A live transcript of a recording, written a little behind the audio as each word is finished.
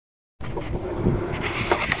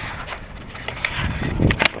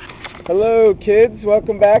Hello kids,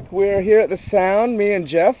 welcome back. We're here at the Sound, me and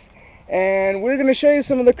Jeff, and we're going to show you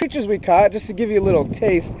some of the creatures we caught just to give you a little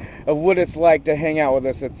taste of what it's like to hang out with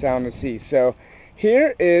us at Sound and Sea. So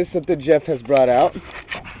here is something Jeff has brought out.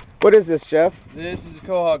 What is this, Jeff? This is a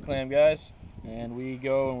quahog clam, guys, and we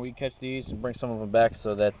go and we catch these and bring some of them back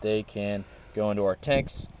so that they can go into our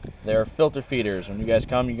tanks. They're filter feeders. When you guys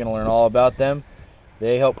come, you're going to learn all about them.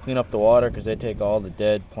 They help clean up the water because they take all the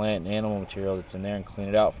dead plant and animal material that's in there and clean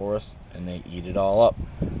it out for us, and they eat it all up.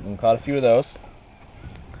 We caught a few of those.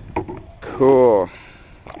 Cool.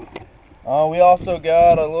 We also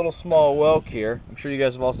got a little small whelk here. I'm sure you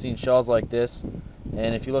guys have all seen shells like this.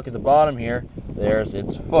 And if you look at the bottom here, there's its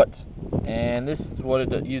foot. And this is what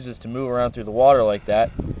it uses to move around through the water like that.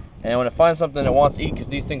 And when it finds something it wants to eat, because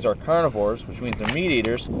these things are carnivores, which means they're meat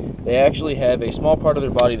eaters, they actually have a small part of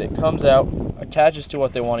their body that comes out, attaches to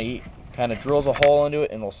what they want to eat, kind of drills a hole into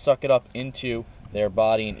it, and they'll suck it up into their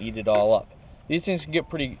body and eat it all up. These things can get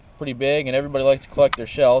pretty big, and everybody likes to collect their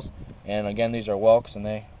shells. And again, these are whelks, and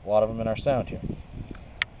a lot of them in our sound here.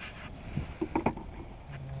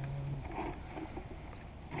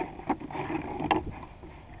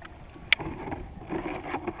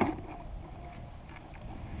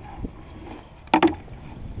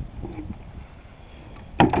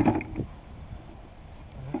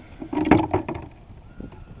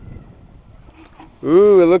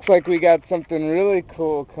 Ooh, it looks like we got something really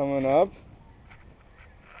cool coming up.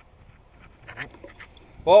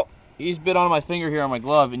 Well, he's bit on my finger here on my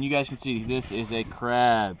glove, and you guys can see this is a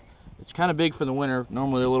crab. It's kind of big for the winter.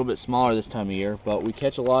 Normally they're a little bit smaller this time of year, but we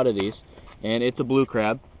catch a lot of these, and it's a blue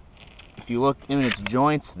crab. If you look in its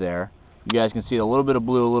joints there, you guys can see a little bit of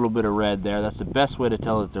blue, a little bit of red there. That's the best way to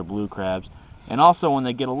tell that they're blue crabs. And also, when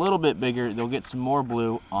they get a little bit bigger, they'll get some more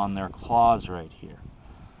blue on their claws right here.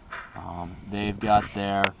 They've got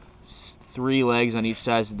their 3 legs on each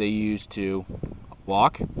side that they use to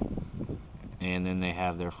walk, and then they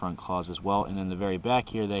have their front claws as well, and in the very back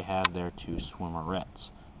here they have their 2 swimmerettes,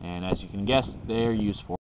 and as you can guess, they're used for